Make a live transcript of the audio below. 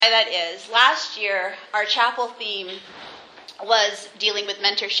Why that is, last year our chapel theme was dealing with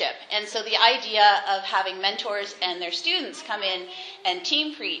mentorship. And so the idea of having mentors and their students come in and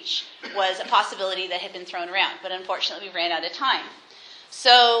team preach was a possibility that had been thrown around. But unfortunately, we ran out of time.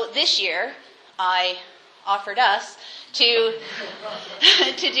 So this year, I offered us to do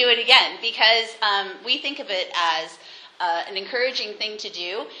it again because we think of it as an encouraging thing to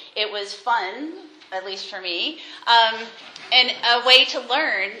do. It was fun, at least for me, and a way to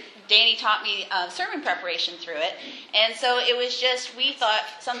learn. Danny taught me sermon preparation through it, and so it was just, we thought,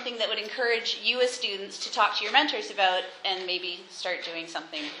 something that would encourage you as students to talk to your mentors about and maybe start doing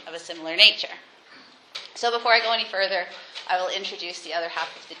something of a similar nature. So before I go any further, I will introduce the other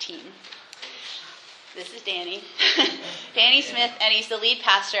half of the team. This is Danny. Danny Smith, and he's the lead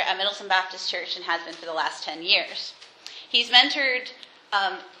pastor at Middleton Baptist Church and has been for the last 10 years. He's mentored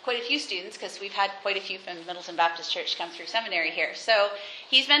quite a few students, because we've had quite a few from Middleton Baptist Church come through seminary here. So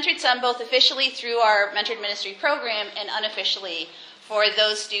he's mentored some both officially through our mentored ministry program and unofficially for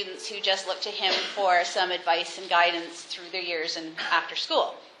those students who just look to him for some advice and guidance through their years and after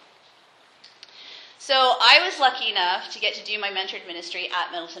school. So I was lucky enough to get to do my mentored ministry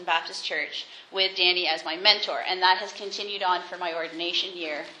at Middleton Baptist Church with Danny as my mentor, and that has continued on for my ordination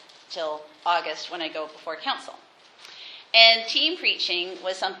year till August when I go before council. And team preaching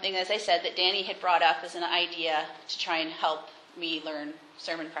was something, as I said, that Danny had brought up as an idea to try and help me learn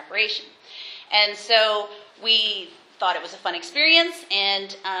sermon preparation. And so we thought it was a fun experience,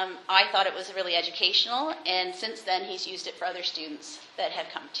 and I thought it was really educational, and since then he's used it for other students that have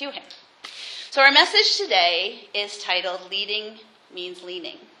come to him. So our message today is titled Leading Means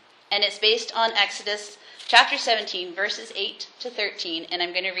Leaning, and it's based on Exodus chapter 17, verses 8 to 13, and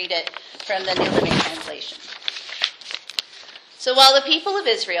I'm going to read it from the New Living Translation. So while the people of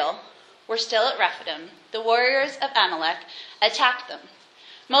Israel were still at Rephidim, the warriors of Amalek attacked them.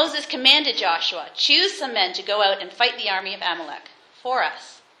 Moses commanded Joshua, "Choose some men to go out and fight the army of Amalek for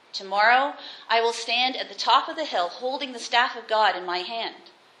us. Tomorrow I will stand at the top of the hill holding the staff of God in my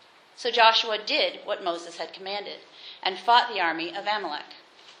hand." So Joshua did what Moses had commanded and fought the army of Amalek.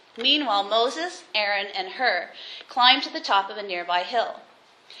 Meanwhile, Moses, Aaron, and Hur climbed to the top of a nearby hill.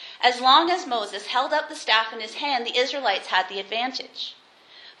 As long as Moses held up the staff in his hand, the Israelites had the advantage.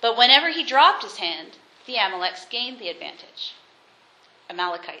 But whenever he dropped his hand, the Amalekites gained the advantage.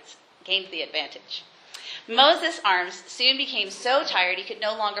 Moses' arms soon became so tired he could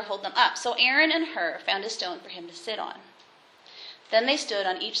no longer hold them up, so Aaron and Hur found a stone for him to sit on. Then they stood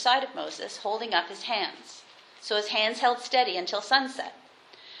on each side of Moses, holding up his hands, so his hands held steady until sunset.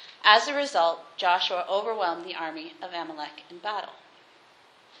 As a result, Joshua overwhelmed the army of Amalek in battle.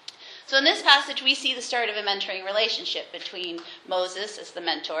 So in this passage, we see the start of a mentoring relationship between Moses as the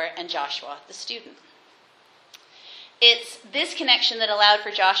mentor and Joshua, the student. It's this connection that allowed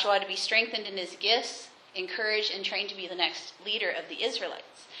for Joshua to be strengthened in his gifts, encouraged, and trained to be the next leader of the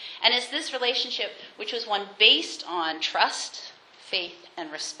Israelites. And it's this relationship, which was one based on trust, faith,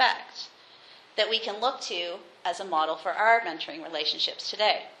 and respect, that we can look to as a model for our mentoring relationships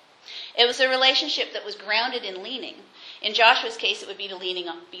today. It was a relationship that was grounded in leaning. In Joshua's case, it would be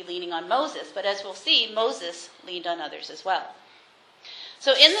leaning on Moses, but as we'll see, Moses leaned on others as well.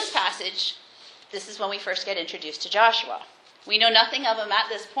 So in this passage, this is when we first get introduced to Joshua. We know nothing of him at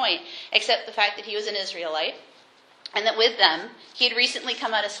this point, except the fact that he was an Israelite, and that with them, he had recently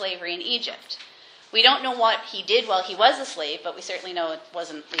come out of slavery in Egypt. We don't know what he did while he was a slave, but we certainly know it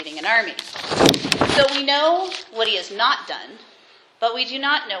wasn't leading an army. So we know what he has not done, but we do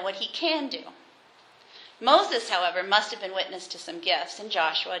not know what he can do. Moses, however, must have been witness to some gifts in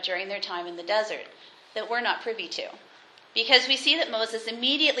Joshua during their time in the desert that we're not privy to, because we see that Moses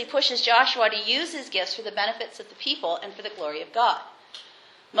immediately pushes Joshua to use his gifts for the benefits of the people and for the glory of God.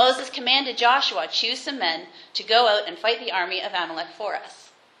 Moses commanded Joshua, "Choose some men to go out and fight the army of Amalek for us."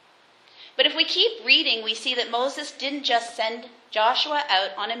 But if we keep reading, we see that Moses didn't just send Joshua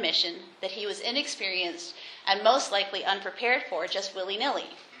out on a mission that he was inexperienced and most likely unprepared for just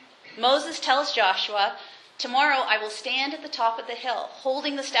willy-nilly. Moses tells Joshua, "Tomorrow I will stand at the top of the hill,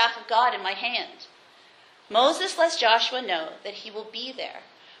 holding the staff of God in my hand." Moses lets Joshua know that he will be there,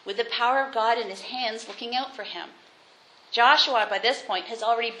 with the power of God in his hands looking out for him. Joshua, by this point, has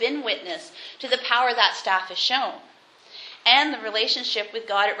already been witness to the power that staff has shown, and the relationship with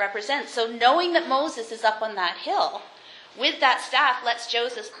God it represents. So knowing that Moses is up on that hill, with that staff lets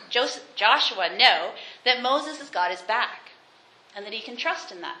Joshua know that Moses has got his back, and that he can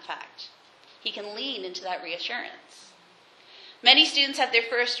trust in that fact. He can lean into that reassurance. Many students have their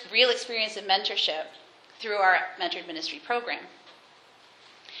first real experience of mentorship through our mentored ministry program,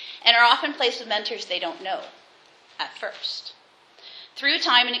 and are often placed with mentors they don't know at first. Through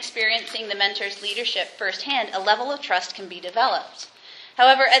time and experiencing the mentor's leadership firsthand, a level of trust can be developed.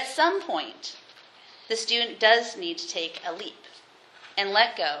 However, at some point, the student does need to take a leap and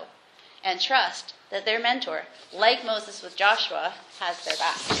let go and trust that their mentor, like Moses with Joshua, has their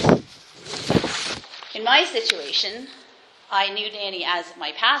back. In my situation, I knew Danny as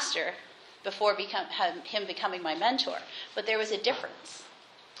my pastor before him becoming my mentor, but there was a difference.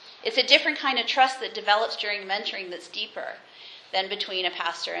 It's a different kind of trust that develops during mentoring that's deeper than between a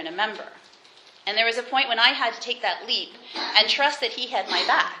pastor and a member. And there was a point when I had to take that leap and trust that he had my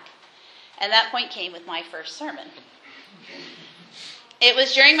back. And that point came with my first sermon. It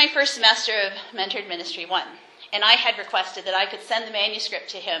was during my first semester of Mentored Ministry 1, and I had requested that I could send the manuscript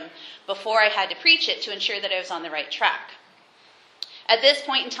to him before I had to preach it to ensure that I was on the right track. At this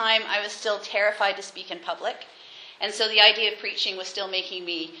point in time, I was still terrified to speak in public, and so the idea of preaching was still making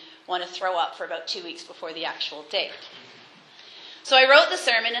me want to throw up for about 2 weeks before the actual date. So I wrote the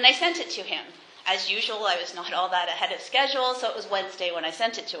sermon and I sent it to him. As usual, I was not all that ahead of schedule, so it was Wednesday when I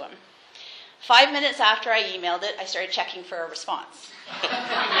sent it to him. 5 minutes after I emailed it, I started checking for a response.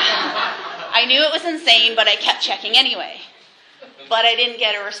 I knew it was insane, but I kept checking anyway. But I didn't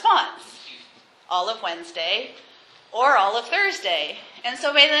get a response. All of Wednesday or all of Thursday. And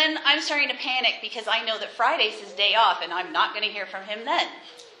so by then, I'm starting to panic because I know that Friday's his day off and I'm not going to hear from him then.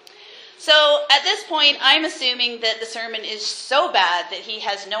 So at this point, I'm assuming that the sermon is so bad that he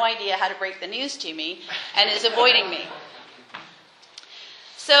has no idea how to break the news to me and is avoiding me.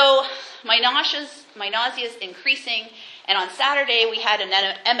 So my nausea is increasing, and on Saturday we had an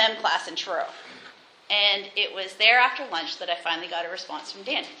MM class in Truro. And it was there after lunch that I finally got a response from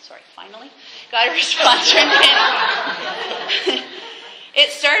Danny. Got a response from Danny. It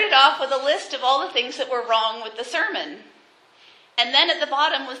started off with a list of all the things that were wrong with the sermon. And then at the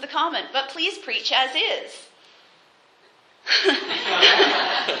bottom was the comment, "But please preach as is."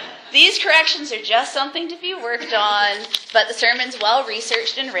 These corrections are just something to be worked on, but the sermon's well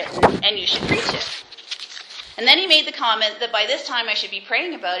researched and written, and you should preach it. And then he made the comment that by this time I should be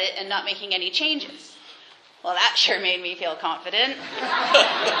praying about it and not making any changes. Well, that sure made me feel confident.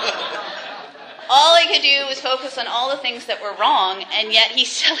 All I could do was focus on all the things that were wrong, and yet he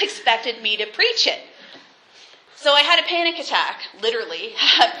still expected me to preach it. So I had a panic attack, literally,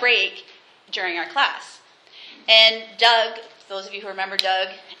 at break during our class. And Doug, those of you who remember Doug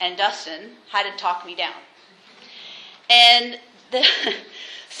and Dustin, had to talk me down. And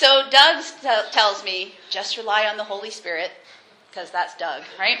so Doug tells me, just rely on the Holy Spirit, because that's Doug,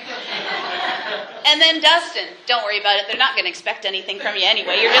 right? And then Dustin, don't worry about it, they're not going to expect anything from you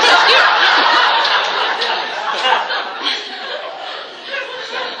anyway, you're just a student.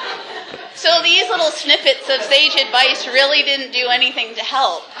 So these little snippets of sage advice really didn't do anything to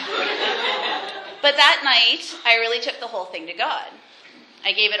help. But that night, I really took the whole thing to God.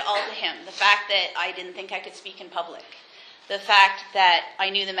 I gave it all to him. The fact that I didn't think I could speak in public. The fact that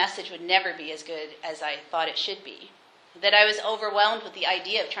I knew the message would never be as good as I thought it should be. That I was overwhelmed with the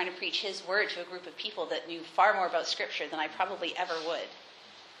idea of trying to preach his word to a group of people that knew far more about Scripture than I probably ever would.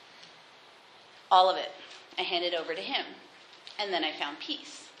 All of it, I handed over to him. And then I found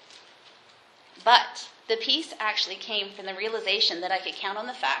peace. But the peace actually came from the realization that I could count on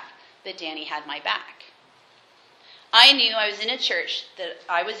the fact that Danny had my back. I knew I was in a church that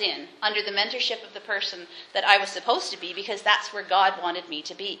I was in under the mentorship of the person that I was supposed to be because that's where God wanted me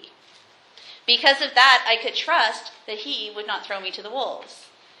to be. Because of that, I could trust that he would not throw me to the wolves.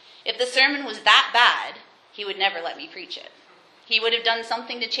 If the sermon was that bad, he would never let me preach it. He would have done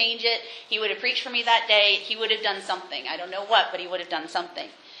something to change it. He would have preached for me that day. He would have done something. I don't know what, but he would have done something.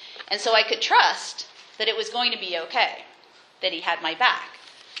 And so I could trust that it was going to be okay, that he had my back,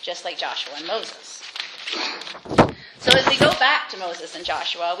 just like Joshua and Moses. So as we go back to Moses and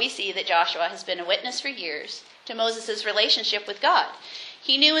Joshua, we see that Joshua has been a witness for years to Moses' relationship with God.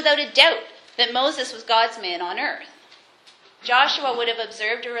 He knew without a doubt that Moses was God's man on earth. Joshua would have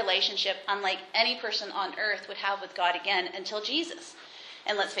observed a relationship unlike any person on earth would have with God again until Jesus.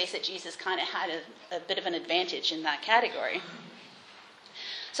 And let's face it, Jesus kind of had a bit of an advantage in that category.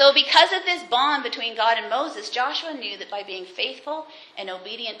 So because of this bond between God and Moses, Joshua knew that by being faithful and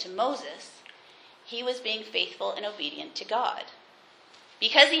obedient to Moses, he was being faithful and obedient to God.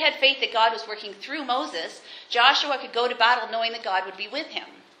 Because he had faith that God was working through Moses, Joshua could go to battle knowing that God would be with him.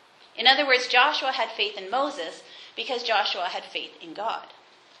 In other words, Joshua had faith in Moses because Joshua had faith in God.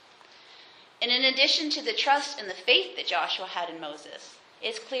 And in addition to the trust and the faith that Joshua had in Moses,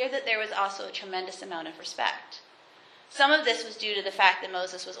 it's clear that there was also a tremendous amount of respect. Some of this was due to the fact that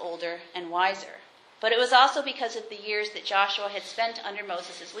Moses was older and wiser, but it was also because of the years that Joshua had spent under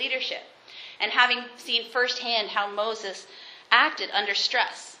Moses' leadership, and having seen firsthand how Moses acted under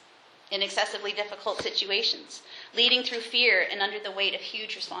stress in excessively difficult situations, leading through fear and under the weight of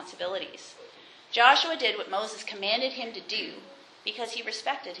huge responsibilities. Joshua did what Moses commanded him to do because he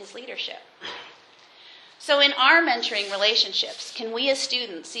respected his leadership. So in our mentoring relationships, can we as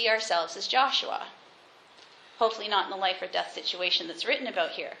students see ourselves as Joshua? Hopefully not in the life or death situation that's written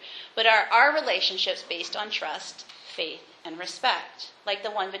about here, but are our relationships based on trust, faith, and respect, like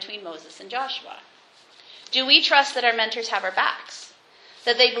the one between Moses and Joshua? Do we trust that our mentors have our backs?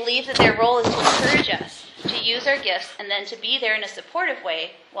 That they believe that their role is to encourage us, to use our gifts, and then to be there in a supportive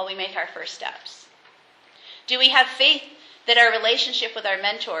way while we make our first steps? Do we have faith that our relationship with our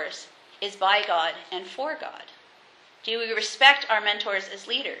mentors is by God and for God? Do we respect our mentors as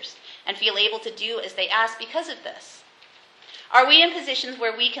leaders and feel able to do as they ask because of this? Are we in positions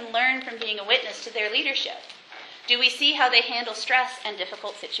where we can learn from being a witness to their leadership? Do we see how they handle stress and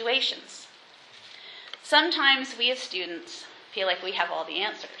difficult situations? Sometimes we as students feel like we have all the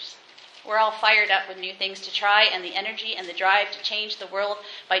answers. We're all fired up with new things to try and the energy and the drive to change the world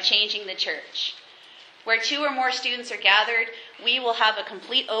by changing the church. Where 2 or more students are gathered, we will have a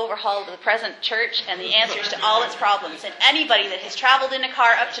complete overhaul of the present church and the answers to all its problems. And anybody that has traveled in a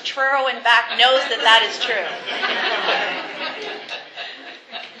car up to Truro and back knows that that is true.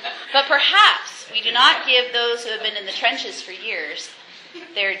 But perhaps we do not give those who have been in the trenches for years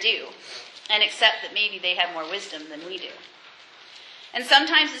their due and accept that maybe they have more wisdom than we do. And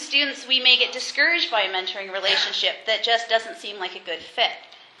sometimes as students, we may get discouraged by a mentoring relationship that just doesn't seem like a good fit.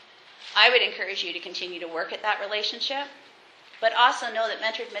 I would encourage you to continue to work at that relationship, but also know that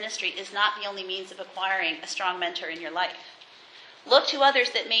mentored ministry is not the only means of acquiring a strong mentor in your life. Look to others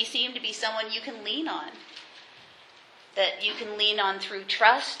that may seem to be someone you can lean on, that you can lean on through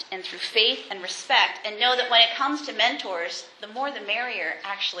trust and through faith and respect, and know that when it comes to mentors, the more the merrier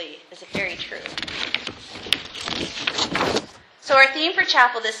actually is very true. So our theme for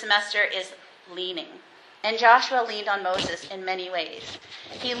chapel this semester is leaning. And Joshua leaned on Moses in many ways.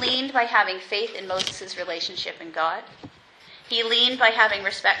 He leaned by having faith in Moses' relationship in God. He leaned by having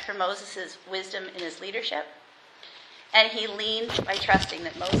respect for Moses' wisdom in his leadership. And he leaned by trusting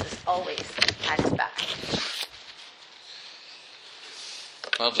that Moses always had his back.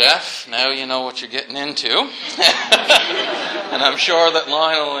 Well, Jeff, now you know what you're getting into. And I'm sure that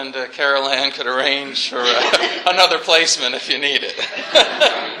Lionel and Carol Ann could arrange for another placement if you need it.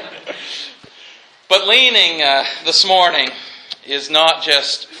 But leaning this morning is not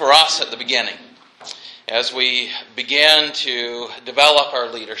just for us at the beginning, as we begin to develop our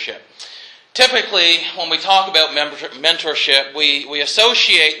leadership. Typically, when we talk about mentorship, we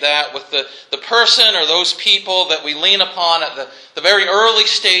associate that with the person or those people that we lean upon at the very early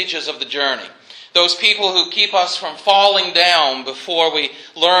stages of the journey. Those people who keep us from falling down before we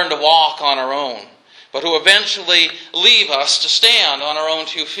learn to walk on our own, but who eventually leave us to stand on our own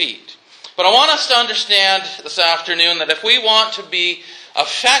 2 feet. But I want us to understand this afternoon that if we want to be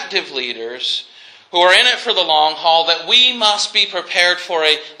effective leaders who are in it for the long haul, that we must be prepared for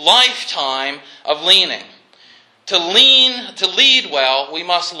a lifetime of leaning. To lead well, we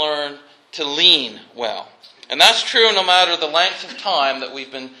must learn to lean well. And that's true no matter the length of time that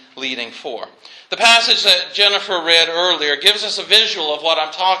we've been leading for. The passage that Jennifer read earlier gives us a visual of what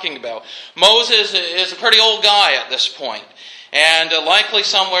I'm talking about. Moses is a pretty old guy at this point, and likely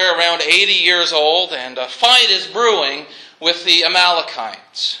somewhere around 80 years old, and a fight is brewing with the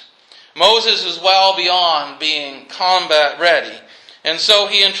Amalekites. Moses is well beyond being combat ready, and so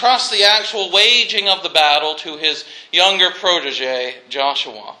he entrusts the actual waging of the battle to his younger protege,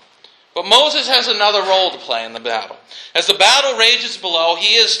 Joshua. But Moses has another role to play in the battle. As the battle rages below,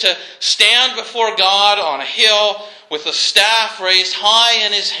 he is to stand before God on a hill with a staff raised high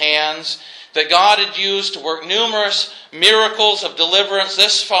in his hands that God had used to work numerous miracles of deliverance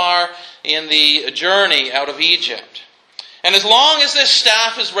this far in the journey out of Egypt. And as long as this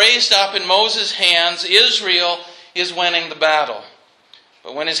staff is raised up in Moses' hands, Israel is winning the battle.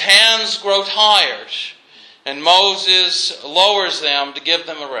 But when his hands grow tired and Moses lowers them to give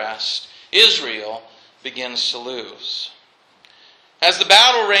them a rest, Israel begins to lose. As the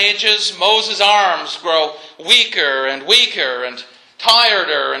battle rages, Moses' arms grow weaker and weaker and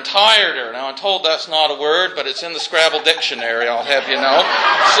tireder and tireder. Now, I'm told that's not a word, but it's in the Scrabble dictionary, I'll have you know.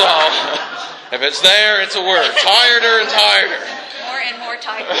 So, if it's there, it's a word. Tireder and tireder. More and more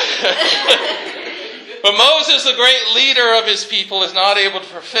tired. But Moses, the great leader of his people, is not able to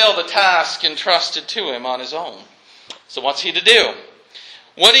fulfill the task entrusted to him on his own. So what's he to do?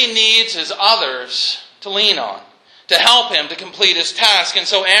 What he needs is others to lean on, to help him to complete his task. And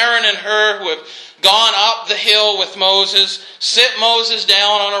so Aaron and Hur, who have gone up the hill with Moses, sit Moses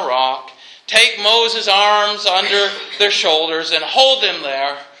down on a rock, take Moses' arms under their shoulders and hold him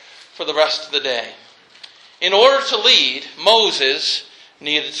there for the rest of the day. In order to lead, Moses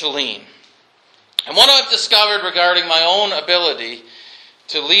needed to lean. And what I've discovered regarding my own ability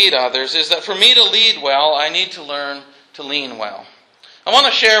to lead others is that for me to lead well, I need to learn to lean well. I want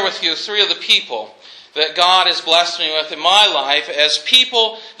to share with you 3 of the people that God has blessed me with in my life as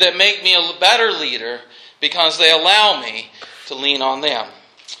people that make me a better leader because they allow me to lean on them.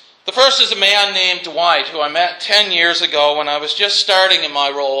 The first is a man named Dwight, who I met 10 years ago when I was just starting in my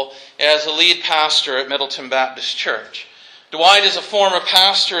role as a lead pastor at Middleton Baptist Church. Dwight is a former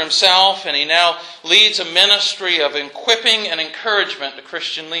pastor himself, and he now leads a ministry of equipping and encouragement to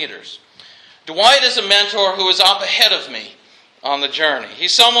Christian leaders. Dwight is a mentor who is up ahead of me on the journey.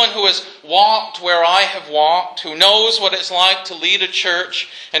 He's someone who has walked where I have walked, who knows what it's like to lead a church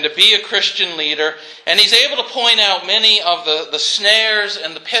and to be a Christian leader, and he's able to point out many of the snares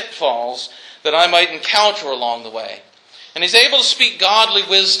and the pitfalls that I might encounter along the way. And he's able to speak godly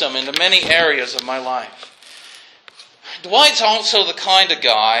wisdom into many areas of my life. Dwight's also the kind of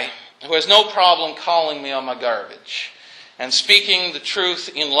guy who has no problem calling me on my garbage and speaking the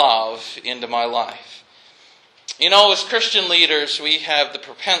truth in love into my life. You know, as Christian leaders, we have the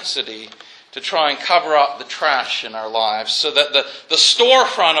propensity to try and cover up the trash in our lives so that the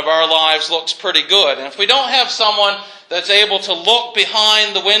storefront of our lives looks pretty good. And if we don't have someone that's able to look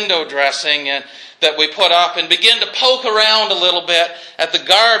behind the window dressing and that we put up and begin to poke around a little bit at the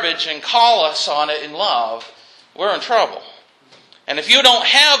garbage and call us on it in love, we're in trouble. And if you don't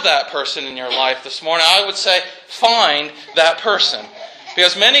have that person in your life this morning, I would say find that person.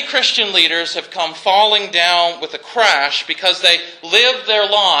 Because many Christian leaders have come falling down with a crash because they lived their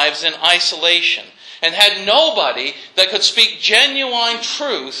lives in isolation and had nobody that could speak genuine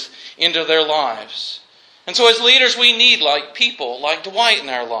truth into their lives. And so as leaders, we need people like Dwight in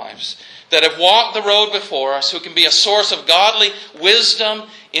our lives that have walked the road before us, who can be a source of godly wisdom,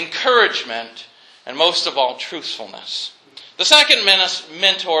 encouragement, and most of all, truthfulness. The second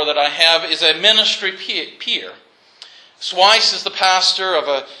mentor that I have is a ministry peer. Swice is the pastor of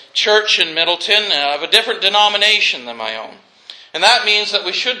a church in Middleton of a different denomination than my own. And that means that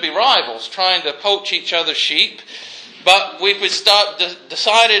we should be rivals, trying to poach each other's sheep. But we've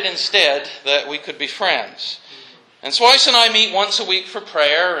decided instead that we could be friends. And Swice and I meet once a week for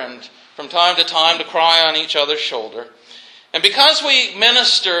prayer and from time to time to cry on each other's shoulder. And because we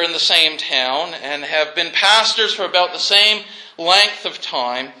minister in the same town and have been pastors for about the same length of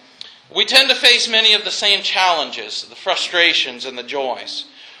time, we tend to face many of the same challenges, the frustrations and the joys.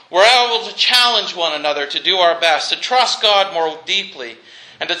 We're able to challenge one another to do our best, to trust God more deeply,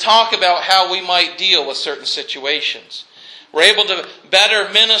 and to talk about how we might deal with certain situations. We're able to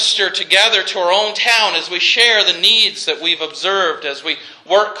better minister together to our own town as we share the needs that we've observed as we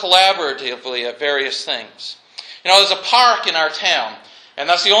work collaboratively at various things. You know, there's a park in our town, and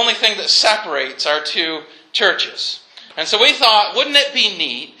that's the only thing that separates our 2 churches. And so we thought, wouldn't it be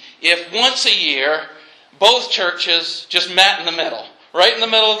neat if once a year both churches just met in the middle, right in the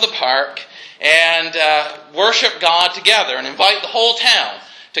middle of the park, and worship God together and invite the whole town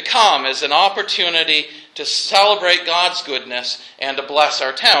to come as an opportunity to celebrate God's goodness and to bless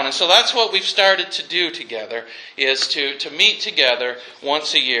our town. And so that's what we've started to do together, is to meet together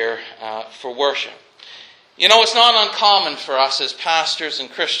once a year for worship. You know, it's not uncommon for us as pastors and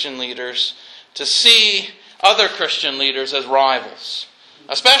Christian leaders to see other Christian leaders as rivals,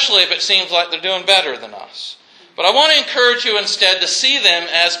 especially if it seems like they're doing better than us. But I want to encourage you instead to see them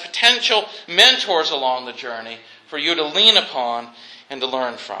as potential mentors along the journey for you to lean upon and to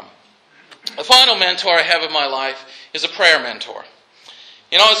learn from. The final mentor I have in my life is a prayer mentor.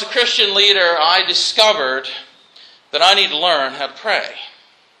 You know, as a Christian leader, I discovered that I need to learn how to pray.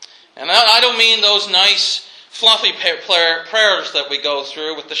 And I don't mean those nice, fluffy prayers that we go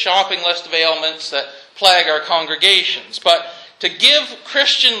through with the shopping list of ailments that plague our congregations. But to give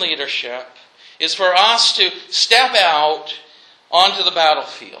Christian leadership is for us to step out onto the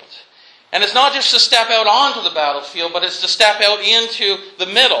battlefield. And it's not just to step out onto the battlefield, but it's to step out into the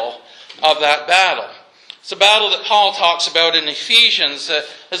middle of that battle. It's a battle that Paul talks about in Ephesians.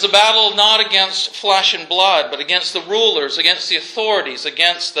 It's a battle not against flesh and blood, but against the rulers, against the authorities,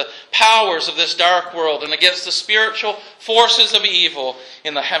 against the powers of this dark world, and against the spiritual forces of evil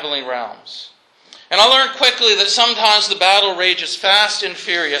in the heavenly realms. And I learned quickly that sometimes the battle rages fast and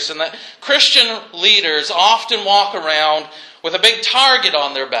furious, and that Christian leaders often walk around with a big target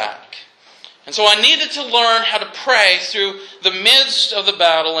on their back. And so I needed to learn how to pray through the midst of the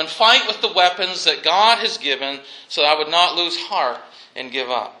battle and fight with the weapons that God has given so that I would not lose heart and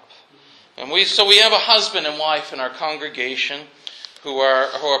give up. And we have a husband and wife in our congregation who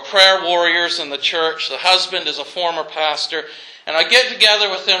are prayer warriors in the church. The husband is a former pastor. And I get together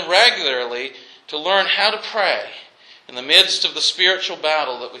with them regularly to learn how to pray in the midst of the spiritual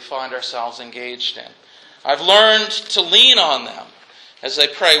battle that we find ourselves engaged in. I've learned to lean on them as they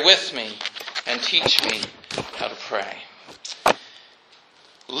pray with me and teach me how to pray.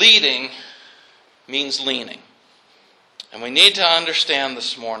 Leading means leaning. And we need to understand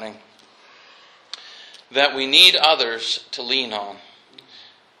this morning that we need others to lean on.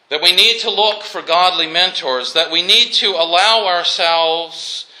 That we need to look for godly mentors. That we need to allow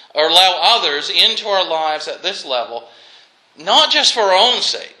ourselves or allow others into our lives at this level, not just for our own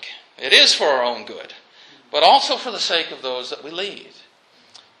sake. It is for our own good, but also for the sake of those that we lead.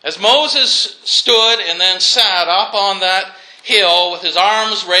 As Moses stood and then sat up on that hill with his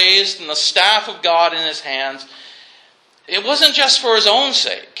arms raised and the staff of God in his hands, it wasn't just for his own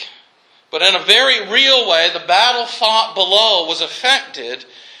sake, but in a very real way, the battle fought below was affected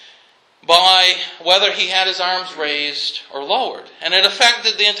by whether he had his arms raised or lowered. And it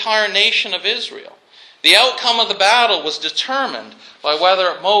affected the entire nation of Israel. The outcome of the battle was determined by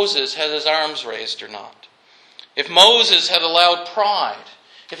whether Moses had his arms raised or not. If Moses had allowed pride,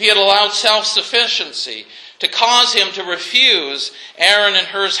 if he had allowed self-sufficiency to cause him to refuse Aaron and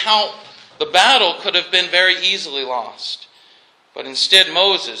Hur's help, the battle could have been very easily lost. But instead,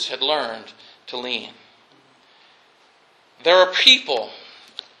 Moses had learned to lean. There are people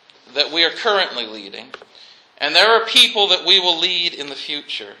that we are currently leading, and there are people that we will lead in the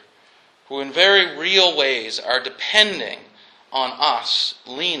future who in very real ways are depending on us,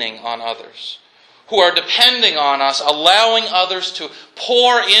 leaning on others, who are depending on us, allowing others to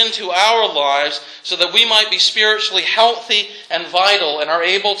pour into our lives so that we might be spiritually healthy and vital and are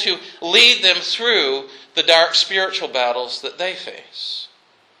able to lead them through the dark spiritual battles that they face.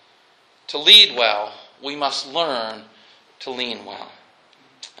 To lead well, we must learn to lean well.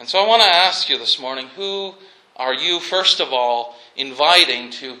 And so I want to ask you this morning, who are you, first of all,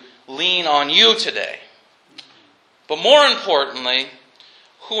 inviting to lean on you today? But more importantly,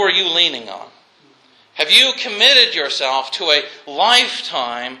 who are you leaning on? Have you committed yourself to a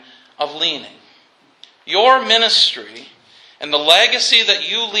lifetime of leaning? Your ministry and the legacy that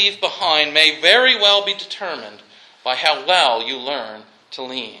you leave behind may very well be determined by how well you learn to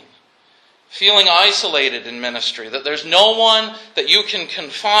lean. Feeling isolated in ministry, that there's no one that you can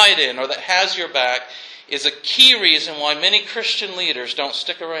confide in or that has your back, is a key reason why many Christian leaders don't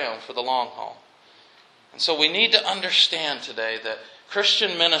stick around for the long haul. And so we need to understand today that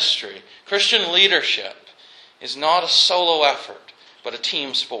Christian ministry, Christian leadership, is not a solo effort, but a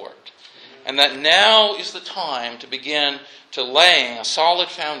team sport. And that now is the time to begin to laying a solid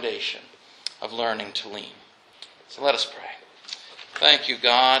foundation of learning to lean. So let us pray. Thank you,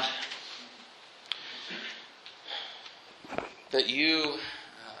 God, that you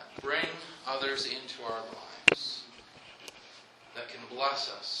bring others into our lives that can bless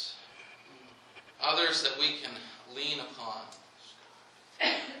us, others that we can lean upon.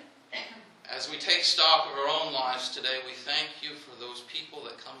 As we take stock of our own lives today, we thank you for those people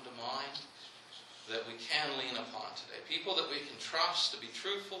that come to mind that we can lean upon today. People that we can trust to be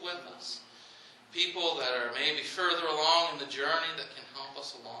truthful with us. People that are maybe further along in the journey that can help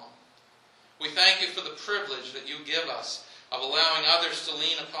us along. We thank you for the privilege that you give us of allowing others to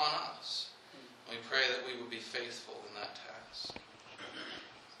lean upon us. We pray that we would be faithful in that task.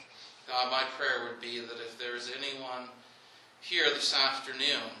 God, my prayer would be that if there is anyone here this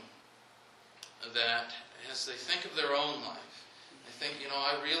afternoon that as they think of their own life, they think,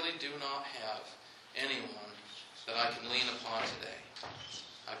 I really do not have anyone that I can lean upon today.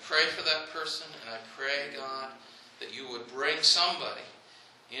 I pray for that person, and I pray, God, that you would bring somebody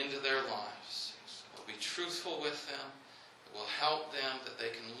into their lives that will be truthful with them, that will help them, that they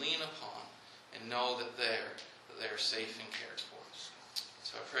can lean upon and know that they're safe and cared for.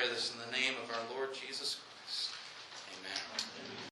 So I pray this in the name of our Lord Jesus.